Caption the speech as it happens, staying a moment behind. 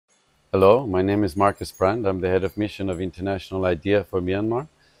Hello, my name is Marcus Brand. I'm the head of mission of International IDEA for Myanmar.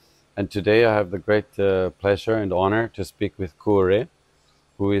 And today I have the great pleasure and honor to speak with Khu Oo Reh,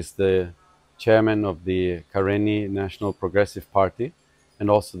 who is the chairman of the Karenni National Progressive Party and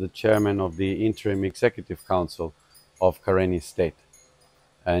also the chairman of the Interim Executive Council of Karenni State.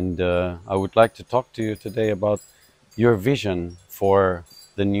 And I would like to talk to you today about your vision for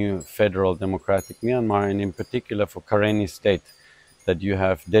the new federal democratic Myanmar, and in particular for Karenni State, that you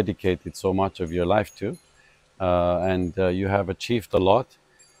have dedicated so much of your life to. And you have achieved a lot.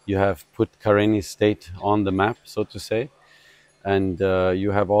 You have put Karenni State on the map, so to say, and you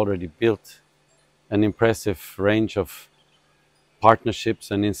have already built an impressive range of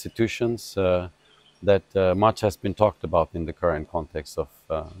partnerships and institutions that much has been talked about in the current context of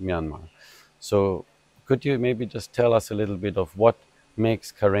Myanmar. So could you maybe just tell us a little bit of what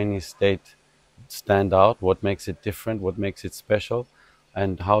makes Karenni State stand out, what makes it different, what makes it special,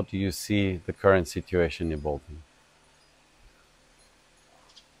 and how do you see the current situation evolving?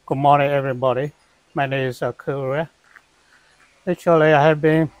 Good morning, everybody. My name is Khu Oo Reh. Actually, I have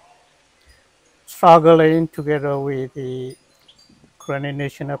been struggling together with the Karenni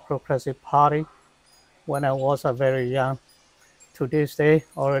National Progressive Party when I was very young. To this day,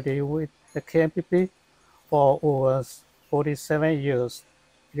 already with the KNPP for over 47 years.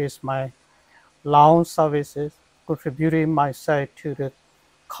 It is my long services contributing myself to the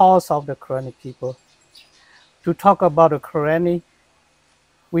cause of the Karenni people. To talk about the Karenni,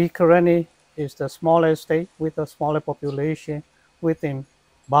 Karenni is the smallest state with a smaller population within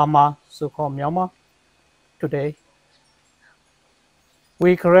Burma, so-called Myanmar. Today,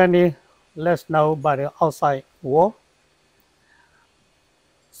 we Karenni less known by the outside world.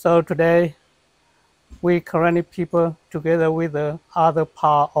 So today, we Karenni people, together with the other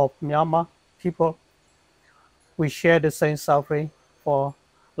part of Myanmar people, we share the same suffering for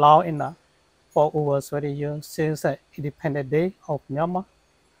long enough, for over 30 years since the independent day of Myanmar.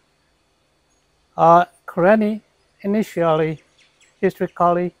 Karenni initially,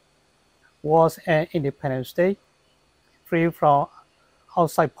 historically, was an independent state, free from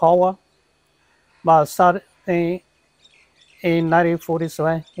outside power, but starting in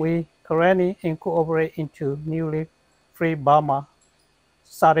 1947, we Karenni incorporated into newly free Burma.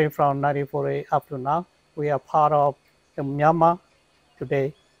 Starting from 1948 up to now, we are part of the Myanmar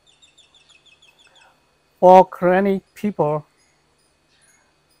today. For Karenni people,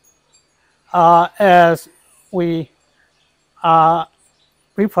 as we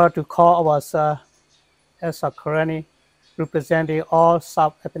prefer to call ourselves as a Karenni, representing all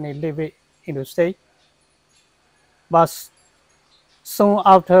sub-ethnic living in the state. But soon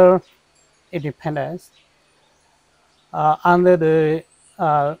after independence, under the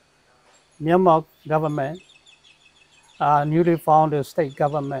Myanmar government, newly founded state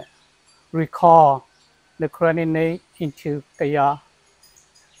government, recall the Karenni name into KIEC,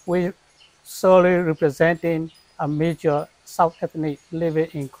 which solely representing a major South ethnic living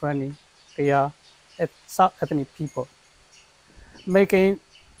in Karenni, KIEC, South ethnic people, making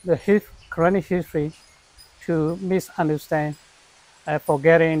the Karenni history to misunderstand and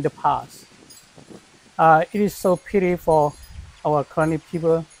forgetting the past. It is so pity for our Karenni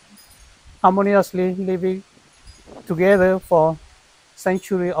people harmoniously living together for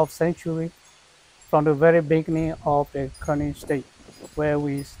century of century from the very beginning of the Karenni state, where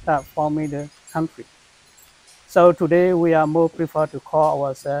we start forming the country. So today we are more prefer to call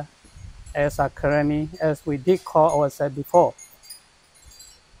ourselves as a Karenni as we did call ourselves before.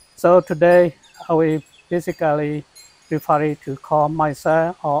 So today I will basically prefer to call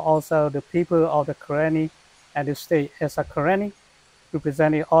myself or also the people of the Karenni and the state as a Karenni,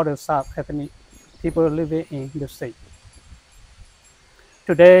 representing all the sub-ethnic people living in the state.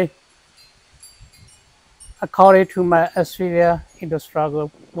 Today, according to my experience in the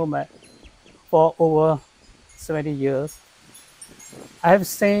struggle movement for over 70 years, I have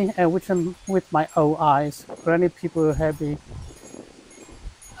seen and witnessed with my own eyes, many people have been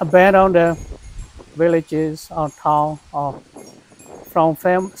abandoned their villages or town or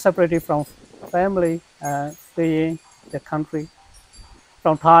separated from family, fleeing the country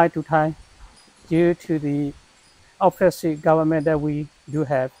from time to time due to the oppressive government that we do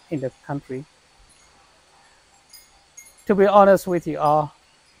have in the country. To be honest with you all,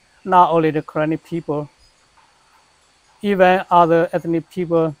 not only the Karenni people, even other ethnic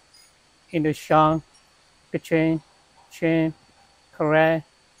people in the Shan, Kachin, Chin, Karen,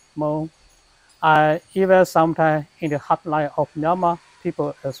 Hmong, even sometimes in the hotline of Myanmar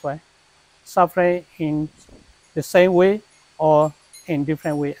people as well, suffering in the same way or in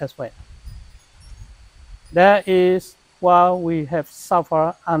different way as well. There is while we have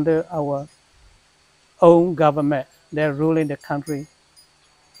suffered under our own government that ruling the country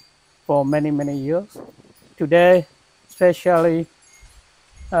for many, many years. Today, especially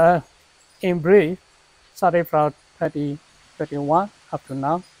in brief, starting from 2021 up to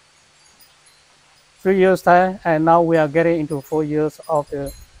now, 3 years time, and now we are getting into 4 years of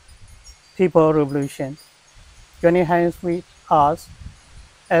the People Revolution. Joining hands with us,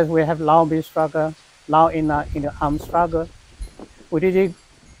 as we have long been struggle, long in the armed struggle, we didn't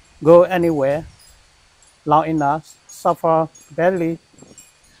go anywhere long enough, suffer badly,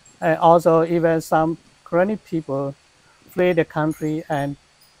 and also even some Karenni people flee the country and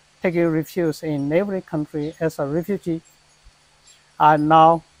taking refuge in neighboring country as a refugee. And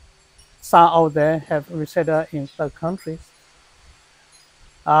now some of them have resettled in third countries.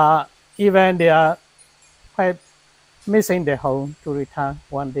 Even they are quite missing their home to return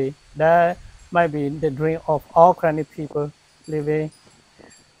one day. That might be the dream of all Karenni people living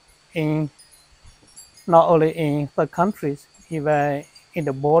in not only in third countries, even in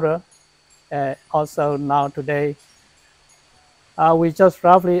the border. Also now today, we just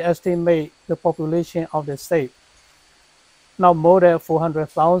roughly estimate the population of the state, not more than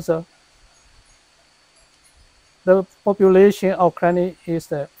 400,000. The population of Karenni is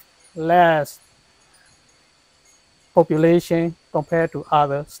the less population compared to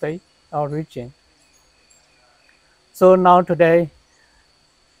other states or regions. So now today,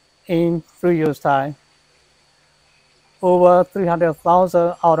 in 3 years' time, over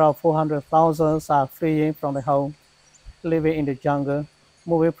 300,000 out of 400,000 are fleeing from the home, living in the jungle,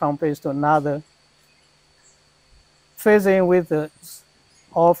 moving from place to another, facing with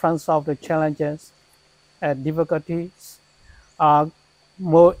all fronts of the challenges and difficulties are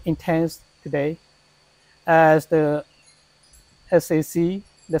more intense today as the SAC,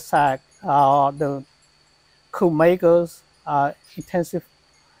 the SAC, the coup makers are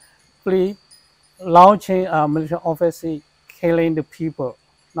intensively launching a military offensive, killing the people,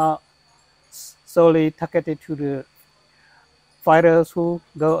 not solely targeted to the fighters who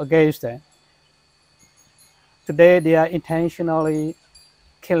go against them. Today, they are intentionally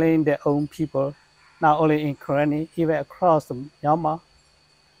killing their own people, not only in Karenni, even across Myanmar,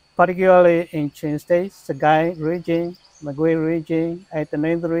 particularly in Chin State, Sagaing region, Magui region,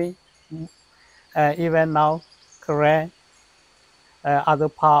 Atanindri, even now Karen, other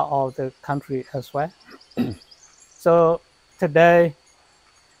part of the country as well. So today,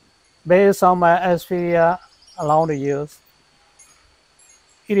 based on my experience along the years,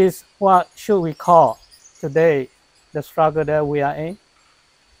 it is what should we call today the struggle that we are in.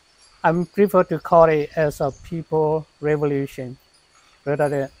 I prefer to call it as a people revolution rather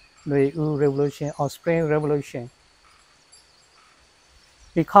than the Khu Oo Revolution or Spring Revolution,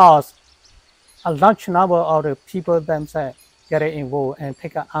 because a large number of the people themselves get involved and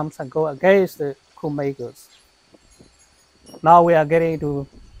take arms and go against the coup makers. Now we are getting to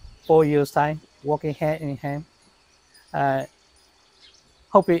 4 years' time, working hand in hand,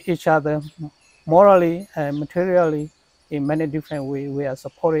 helping each other morally and materially in many different ways. We are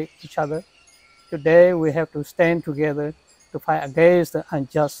supporting each other. Today we have to stand together to fight against the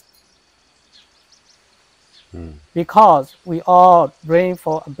unjust. Because we all dream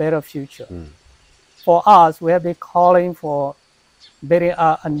for a better future. For us, we have been calling for building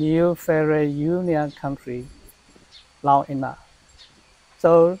a new federal union country long enough.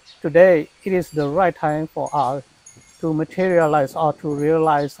 So today, it is the right time for us to materialize or to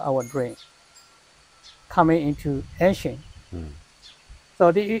realize our dream coming into action. So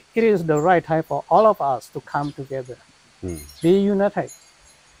it is the right time for all of us to come together, be united.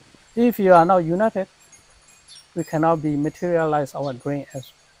 If you are not united, we cannot be materialize our dream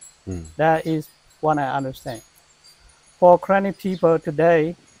as that is what I understand. For Karenni people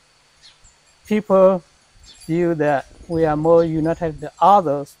today, people view that we are more united than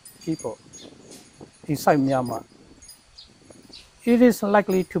other people inside Myanmar. It is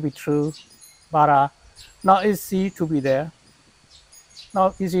likely to be true, but not easy to be there,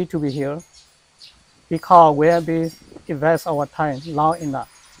 not easy to be here, because we have been invest our time long enough.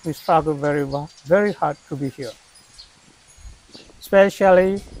 We struggle very hard to be here.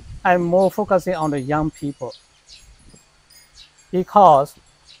 Especially, I'm more focusing on the young people, because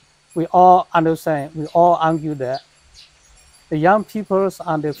we all understand, we all argue that the young people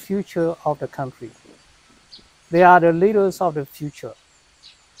are the future of the country. They are the leaders of the future.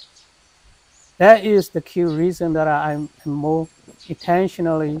 That is the key reason that I'm more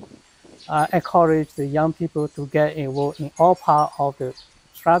intentionally encourage the young people to get involved in all parts of the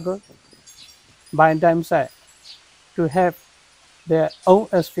struggle by themselves, to have their own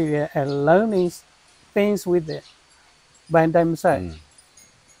experience and learning things with it, by themselves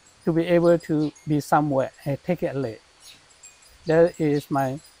to be able to be somewhere and take it lead. That is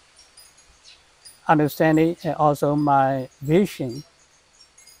my understanding and also my vision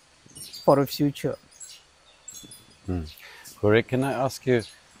for the future. Khu Oo Reh, can I ask you,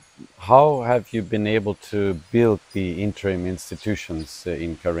 how have you been able to build the interim institutions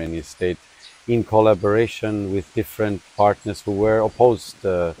in Karenni State in collaboration with different partners who were opposed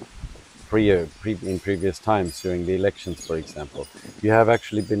in previous times during the elections, for example? You have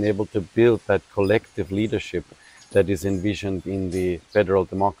actually been able to build that collective leadership that is envisioned in the Federal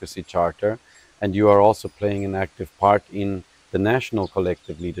Democracy Charter, and you are also playing an active part in the national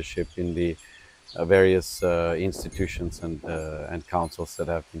collective leadership in the various institutions and councils that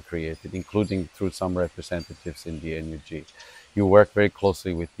have been created, including through some representatives in the NUG. You work very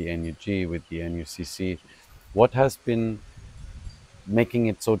closely with the NUG, with the NUCC. What has been making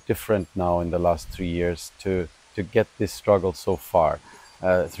it so different now in the last 3 years to get this struggle so far?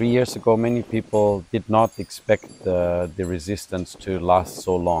 3 years ago, many people did not expect the resistance to last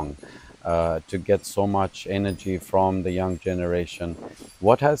so long, to get so much energy from the young generation.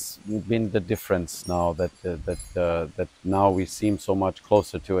 What has been the difference now that now we seem so much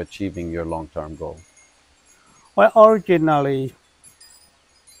closer to achieving your long-term goal? Well, originally,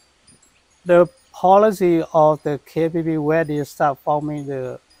 the policy of the KNPP, where they start forming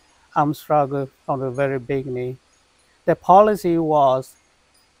the armed struggle from the very beginning, the policy was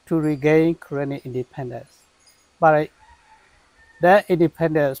to regain Karenni independence. But that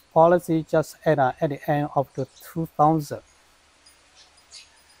independence policy just ended at the end of the 2000.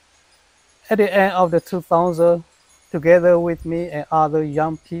 At the end of the 2000, together with me and other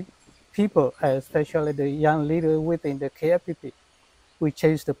young people, especially the young leaders within the KNPP, we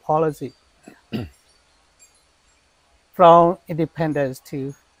changed the policy from independence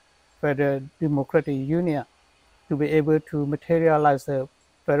to Federal Democratic Union to be able to materialize the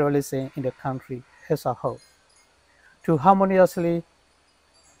federalism in the country as a whole, to harmoniously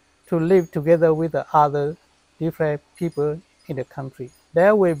to live together with the other different people in the country.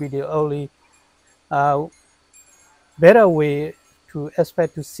 That will be the only better way to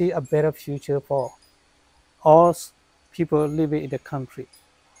expect to see a better future for all people living in the country.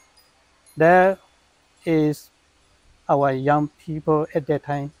 That is our young people at that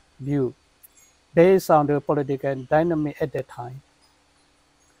time view, based on the political dynamic at that time.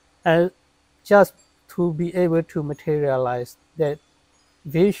 And just to be able to materialize that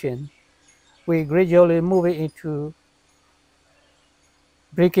vision, we gradually move into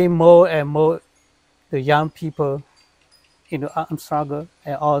bringing more and more the young people into armed struggle,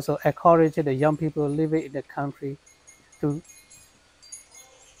 and also encourage the young people living in the country to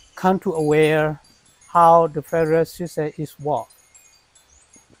come to aware how the federal system is worked,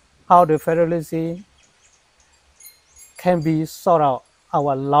 how the federalism can be sort of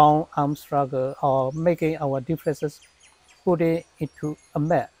our long armed struggle or making our differences, put it into a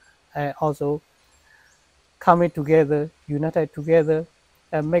map, and also coming together, united together,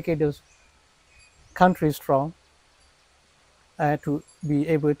 and making this country strong, and to be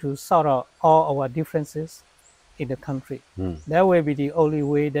able to sort out all our differences in the country. That will be the only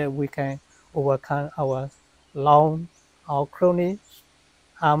way that we can overcome our long or chronic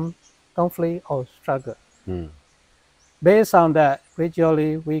armed conflict or struggle. Based on that,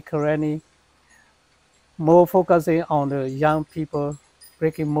 gradually we currently more focusing on the young people,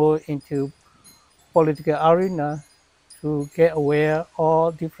 breaking more into political arena to get aware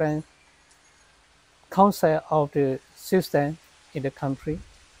all different concepts of the system in the country,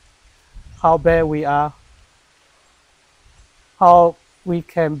 how bad we are, how we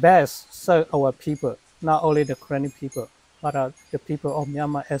can best serve our people, not only the Karenni people, but the people of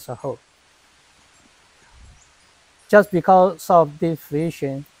Myanmar as a whole. Just because of this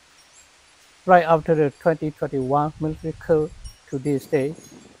vision, right after the 2021 military coup to this day,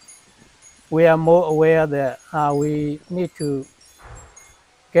 we are more aware that we need to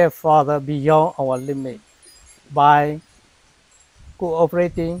get further beyond our limit by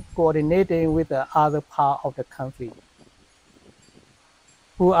coordinating with the other part of the country,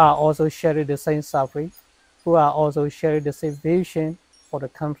 who are also sharing the same suffering, who are also sharing the same vision for the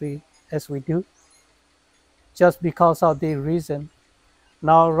country as we do. Just because of the reason,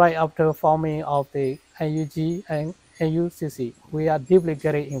 now right after forming of the NUG and NUCC, we are deeply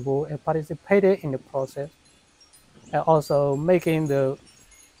getting involved and participating in the process, and also making the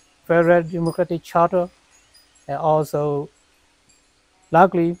Federal Democratic Charter, and also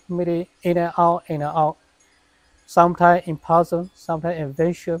likely meeting in and out, sometimes in person, sometimes in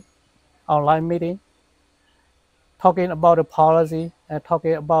virtual online meeting, talking about the policy and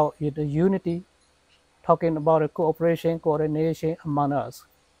talking about the unity talking about the cooperation, coordination among us.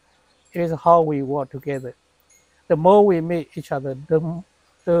 It is how we work together. The more we meet each other,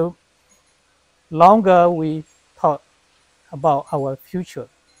 the longer we talk about our future.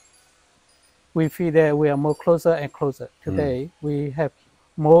 We feel that we are more closer and closer. Today, we have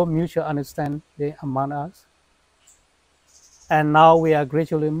more mutual understanding among us. And now we are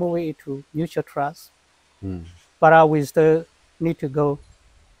gradually moving into mutual trust. But we still need to go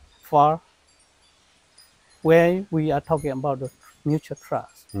far when we are talking about the mutual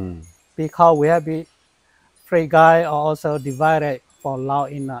trust. Because we have been free guy are also divided for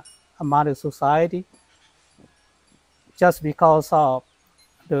long in among the society just because of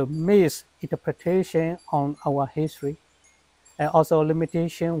the misinterpretation on our history and also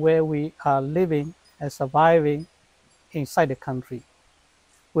limitation where we are living and surviving inside the country.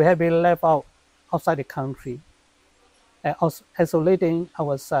 We have been left out outside the country and also isolating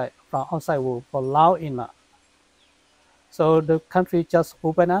ourselves from outside world for long enough. So the country just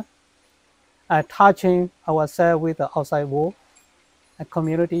opened up and touching ourselves with the outside world and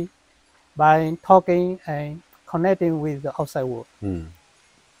community by talking and connecting with the outside world.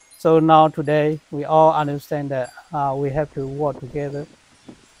 So now today, we all understand that we have to work together.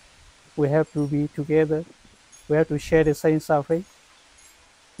 We have to be together. We have to share the same suffering.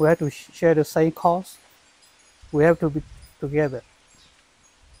 We have to share the same cause. We have to be together.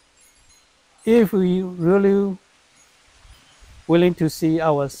 If we really willing to see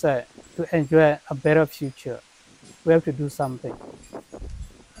ourselves to enjoy a better future, we have to do something.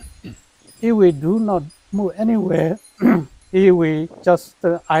 If we do not move anywhere, if we just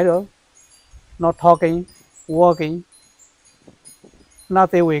idle, not talking, working,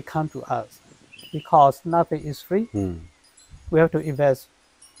 nothing will come to us because nothing is free. We have to invest.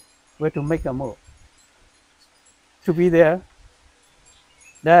 We have to make a move. To be there,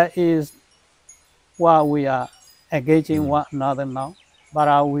 that is why we are engaging one another now.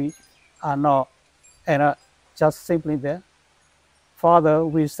 But we are not just simply there. Further,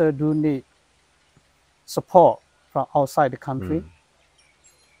 we still do need support from outside the country.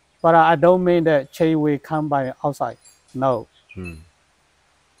 But I don't mean that change will come by outside. No.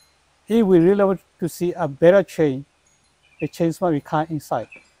 If we really want to see a better change, the change must come inside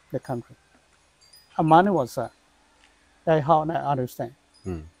the country. Amani was that. That's how I understand.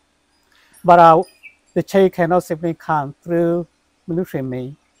 But the change cannot simply come through military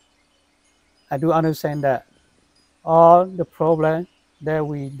means. I do understand that all the problems that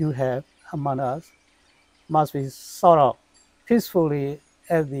we do have among us must be solved out peacefully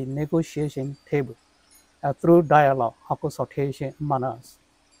at the negotiation table through dialogue or consultation among us.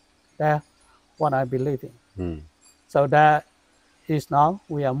 That's what I believe in. So that is now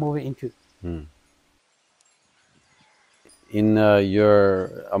we are moving into.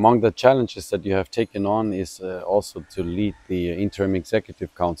 Among the challenges that you have taken on is also to lead the Interim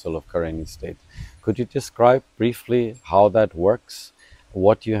Executive Council of Karenni State. Could you describe briefly how that works,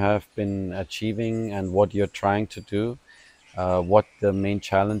 what you have been achieving and what you're trying to do, what the main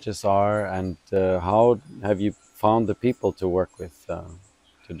challenges are, and how have you found the people to work with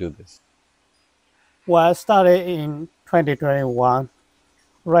to do this? Well, I started in 2021,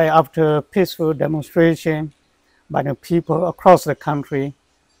 right after peaceful demonstration by the people across the country,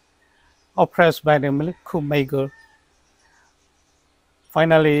 oppressed by the military coup maker.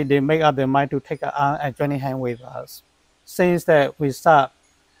 Finally, they make up their mind to take a joining hand with us. Since that, we start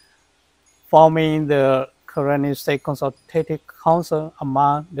forming the Karenni State Consultative Council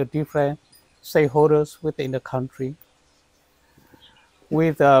among the different stakeholders within the country,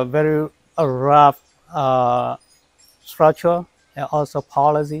 with a very rough structure and also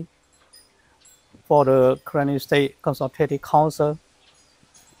policy for the Karenni State Consultative Council.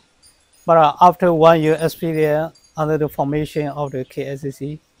 But after 1 year experience under the formation of the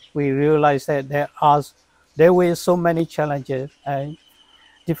KIEC, we realized that there were so many challenges and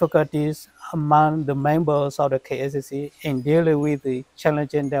difficulties among the members of the KIEC in dealing with the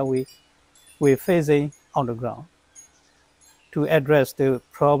challenges that we're facing on the ground. To address the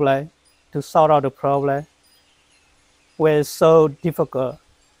problem, to sort out the problem, were so difficult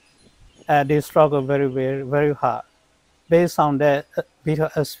and they struggle very, very, very hard. Based on that bitter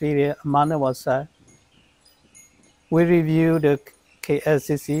experience among ourselves, we review the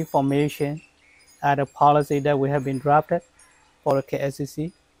KIEC formation and the policy that we have been drafted for the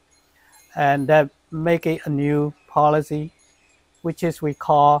KIEC, and that make it a new policy, which is we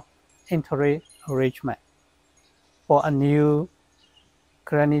call interim arrangement for a new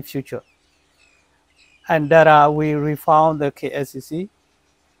Karenni future. And that we reform the KIEC,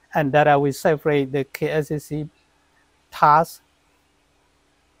 and that we separate the KIEC tasks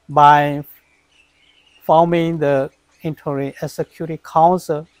by forming the Interim Executive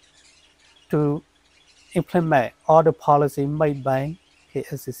Council to implement all the policy made by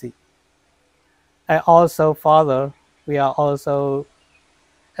KIEC. And also further, we are also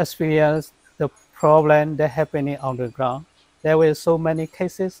experience the problem that happening on the ground. There were so many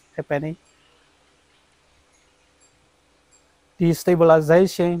cases happening.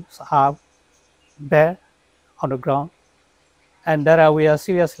 Destabilizations are bad on the ground, and that we are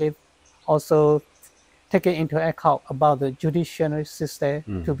seriously also taking into account about the judiciary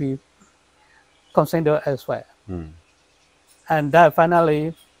system to be considered as well. And that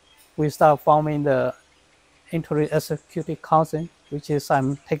finally, we start forming the Interim Executive Council, which is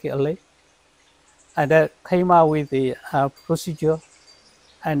I'm taking a lead. And that came out with the procedure,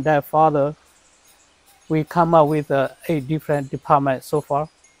 and that further, we come up with 8 different departments so far.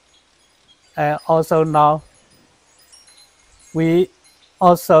 And also now, we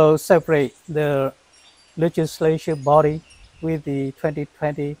also separate the legislative body with the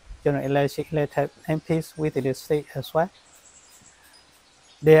 2020 general election elected MPs within the state as well.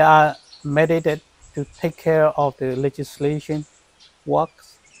 They are mandated to take care of the legislation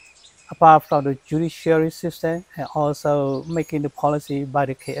works apart from the judiciary system, and also making the policy by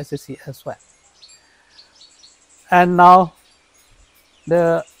the KIEC as well. And now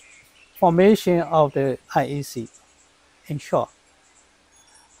the formation of the IEC, in short,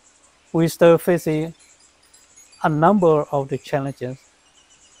 we still facing a number of the challenges.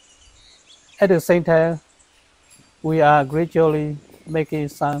 At the same time, we are gradually making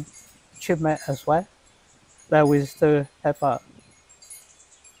some achievement as well, but we still have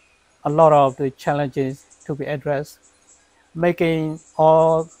a lot of the challenges to be addressed, making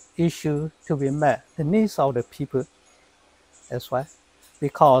all issues to be met, the needs of the people as well.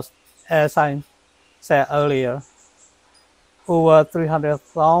 Because as I said earlier, over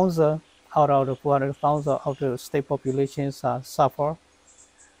 300,000 out of the 400,000 of the state populations suffer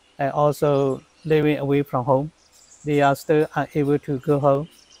and also living away from home. They are still unable to go home.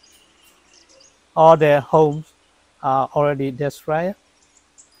 All their homes are already destroyed.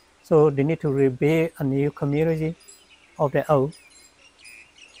 So they need to rebuild a new community of their own.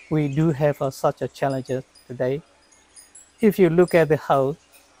 We do have such a challenge today. If you look at the health,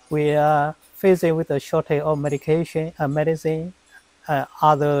 we are facing with a shortage of medication and medicine,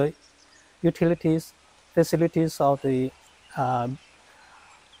 other utilities, facilities of the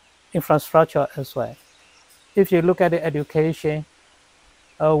infrastructure as well. If you look at the education,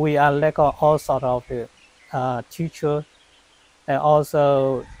 we are lack of all sort of the teacher and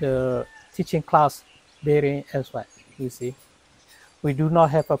also the teaching class building as well. You see, we do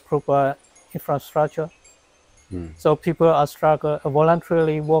not have a proper infrastructure, so people are struggling,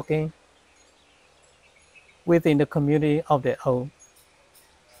 voluntarily working within the community of their own.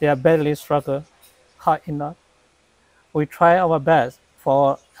 They are badly struggle hard enough. We try our best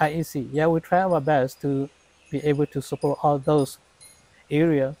for IEC. Yeah, we try our best to be able to support all those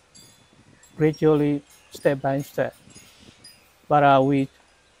areas gradually, step by step. But we,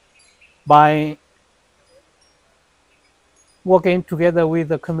 by working together with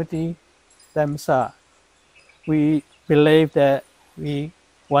the community themselves, we believe that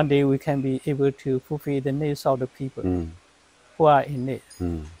one day we can be able to fulfill the needs of the people who are in need.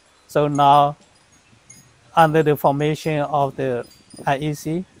 So now, under the formation of the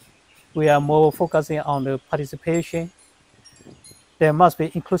IEC, we are more focusing on the participation. There must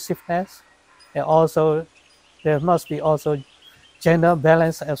be inclusiveness, and also there must be also gender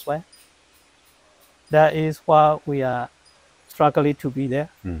balance as well. That is why we are struggling to be there.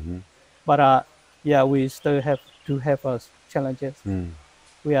 But yeah, we still have to have challenges.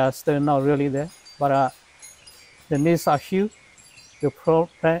 We are still not really there, but the needs are huge. The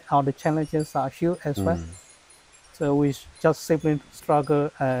problem or the challenges are huge as well. So we just simply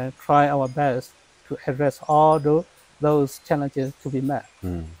struggle and try our best to address all those challenges to be met.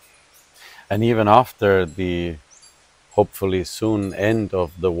 And even after the hopefully soon end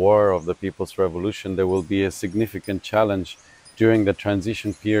of the war, of the People's Revolution, there will be a significant challenge during the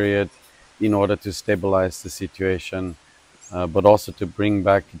transition period in order to stabilize the situation, but also to bring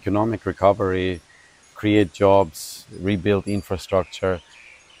back economic recovery, create jobs, rebuild infrastructure.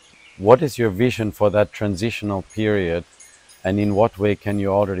 What is your vision for that transitional period, and in what way can you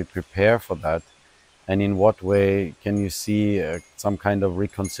already prepare for that? And in what way can you see some kind of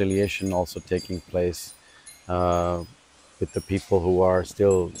reconciliation also taking place with the people who are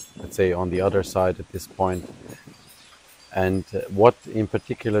still, let's say, on the other side at this point? And what in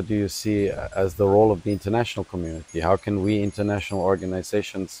particular do you see as the role of the international community? How can we international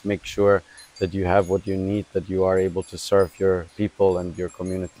organizations make sure that you have what you need, that you are able to serve your people and your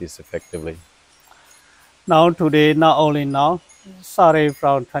communities effectively? Now today, not only now, starting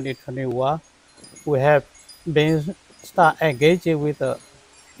from 2021, we have been start engaging with the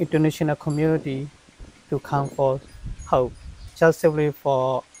international community to come for hope, justly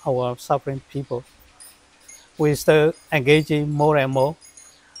for our suffering people. We still engaging more and more,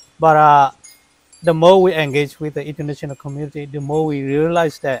 but the more we engage with the international community, the more we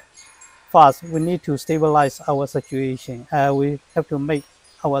realize that first we need to stabilize our situation. We have to make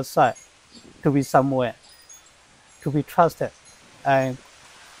our side to be somewhere, to be trusted, and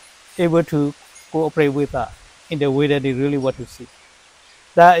able to cooperate with us in the way that they really want to see.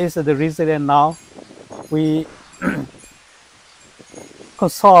 That is the reason that now we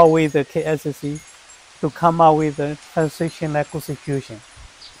consult with the KIEC to come up with a transitional constitution.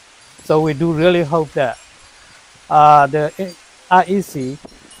 So we do really hope that the IEC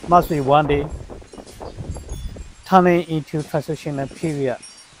must be one day turning into transitional period,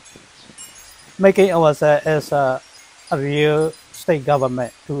 making ourselves as a real state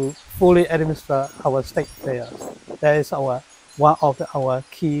government to fully administer our state affairs. That is one of our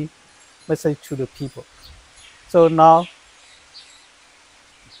key message to the people. So now,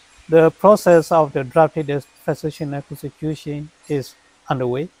 the process of the drafting the transitional constitution is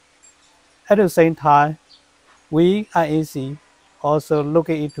underway. At the same time, we IEC also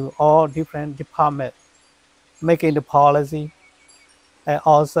looking into all different departments, making the policy, and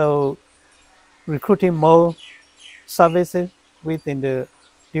also recruiting more services within the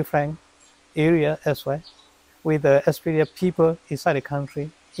different area as well, with the experienced people inside the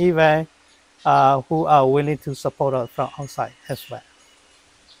country, even who are willing to support us from outside as well.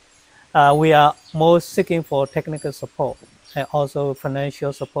 We are more seeking for technical support and also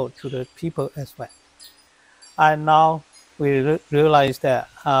financial support to the people as well. And now we realize that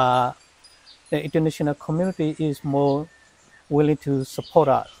the international community is more willing to support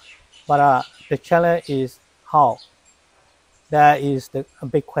us. But the challenge is how. That is a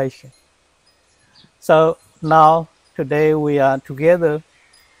big question. So now, today we are together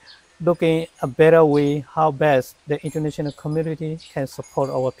looking a better way how best the international community can support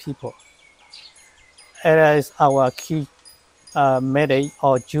our people. It is our key mandate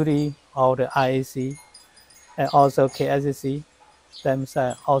or duty of the IAC and also KIEC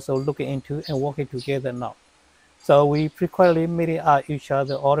themselves also looking into and working together now. So we frequently meeting each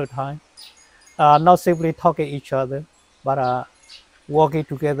other all the time, not simply talking each other, but working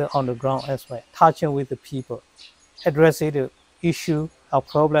together on the ground as well, touching with the people, addressing the issue or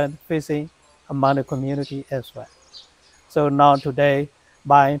problem facing among the community as well. So now today,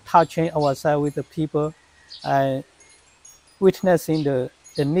 by touching ourselves with the people and witnessing the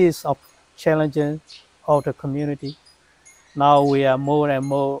needs of challenges of the community, now we are more and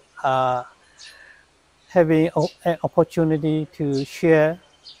more having an opportunity to share,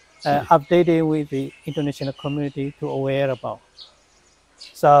 updating with the international community to aware about.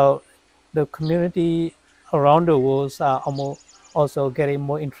 So the community around the world are also getting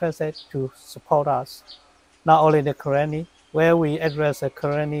more interested to support us. Not only the Karenni, where we address the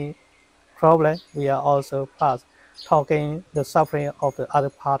Karenni problem, we are also talking the suffering of the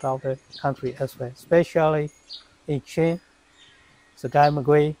other part of the country as well, especially in Chin, Sagai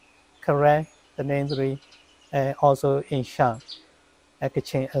Magui, Karen, the Nandri, and also in Shan, at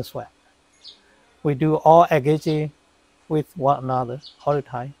Kachin as well. We do all engaging with one another all the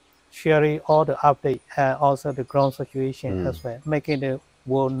time, sharing all the updates and also the ground situation as well, making the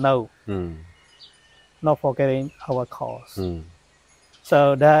world know, not forgetting our cause.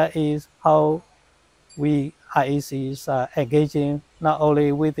 So that is how we IEC is engaging not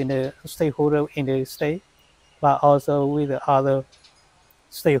only within the stakeholder in the state, but also with the other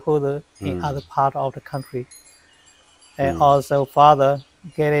stakeholder in other part of the country, and also further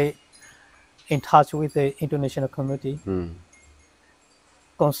getting in touch with the international community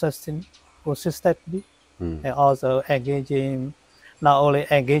consistently, and also engaging, not only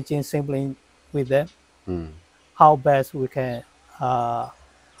engaging simply with them, how best we can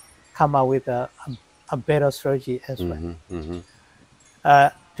come up with a better strategy as well.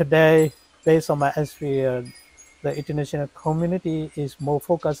 Today, based on my experience, the international community is more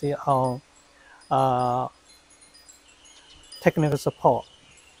focusing on technical support,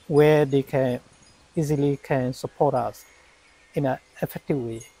 where they can easily support us in an effective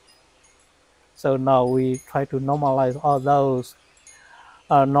way. So now we try to normalize all those,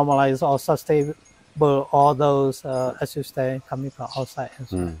 normalize or sustainable all those assistance coming from outside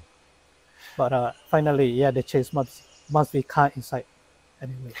as well. But finally, yeah, the change must be kind inside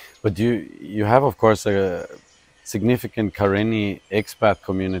anyway. But you have, of course, a significant Karenni expat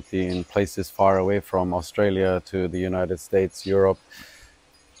community in places far away from Australia to the United States, Europe.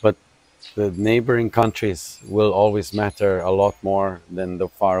 But the neighboring countries will always matter a lot more than the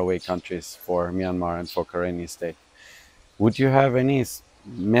faraway countries for Myanmar and for Karenni State. Would you have any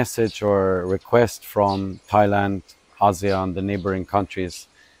message or request from Thailand, ASEAN, the neighboring countries,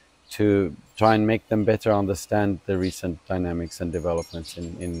 to try and make them better understand the recent dynamics and developments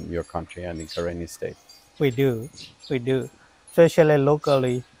in your country and in Karenni State? We do, especially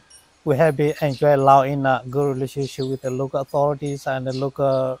locally. We have been enjoying a lot in a good relationship with the local authorities and the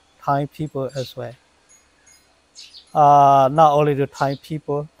local Thai people as well. Not only the Thai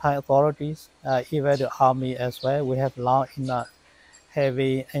people, Thai authorities, even the army as well. We have long enough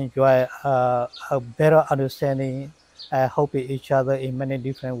having enjoyed a better understanding and helping each other in many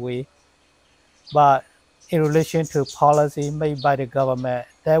different ways. But in relation to policy made by the government,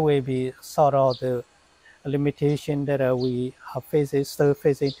 that will be sort of the limitation that we are still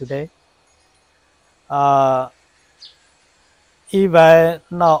facing today. Even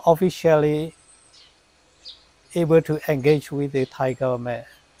not officially able to engage with the Thai government.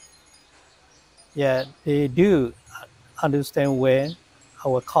 Yeah, they do understand when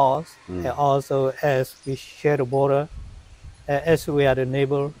our cause, and also as we share the border, as we are the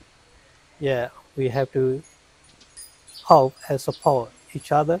neighbor, yeah, we have to help and support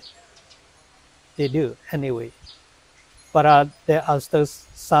each other. They do anyway. But there are still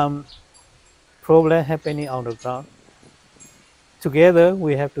some problem happening on the ground. Together,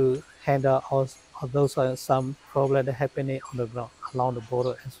 we have to handle all those some problems happening on the ground along the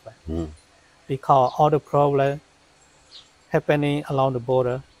border as well. Because all the problems happening along the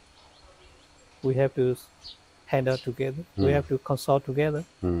border, we have to handle together. We have to consult together.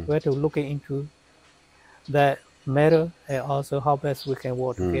 We have to look into that matter and also how best we can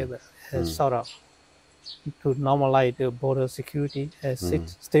work together as sort of to normalize the border security and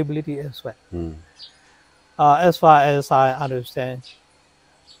stability as well. As far as I understand,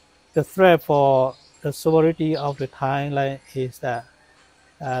 the threat for the sovereignty of the Thailand is that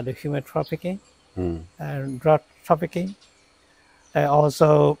the human trafficking and drug trafficking, and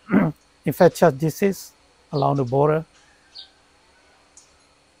also infectious disease along the border.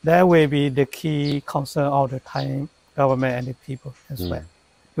 That will be the key concern of the Thai government and the people as well.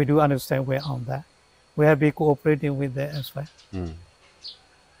 We do understand we're on that. We have been cooperating with that as well.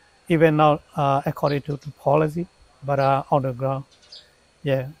 Even not according to the policy, but on the ground,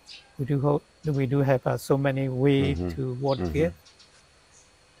 yeah, we do have so many ways to work together.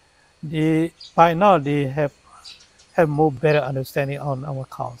 By now they have more better understanding on our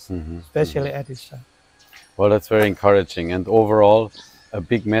cause, especially at this time. Well, that's very encouraging, and overall, a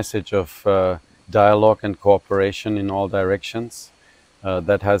big message of dialogue and cooperation in all directions.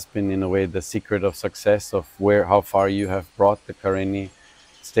 That has been, in a way, the secret of success of how far you have brought the Karenni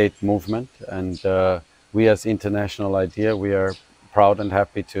State movement. And we as International IDEA, we are proud and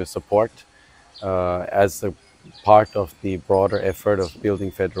happy to support as a part of the broader effort of building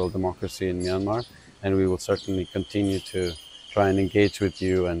federal democracy in Myanmar. And we will certainly continue to try and engage with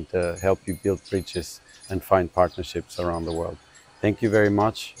you and help you build bridges and find partnerships around the world. Thank you very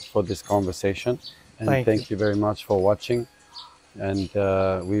much for this conversation, and thank you very much for watching. And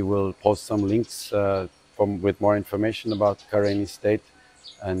we will post some links with more information about Karenni State,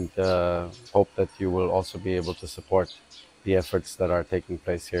 and hope that you will also be able to support the efforts that are taking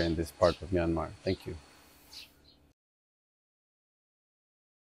place here in this part of Myanmar. Thank you.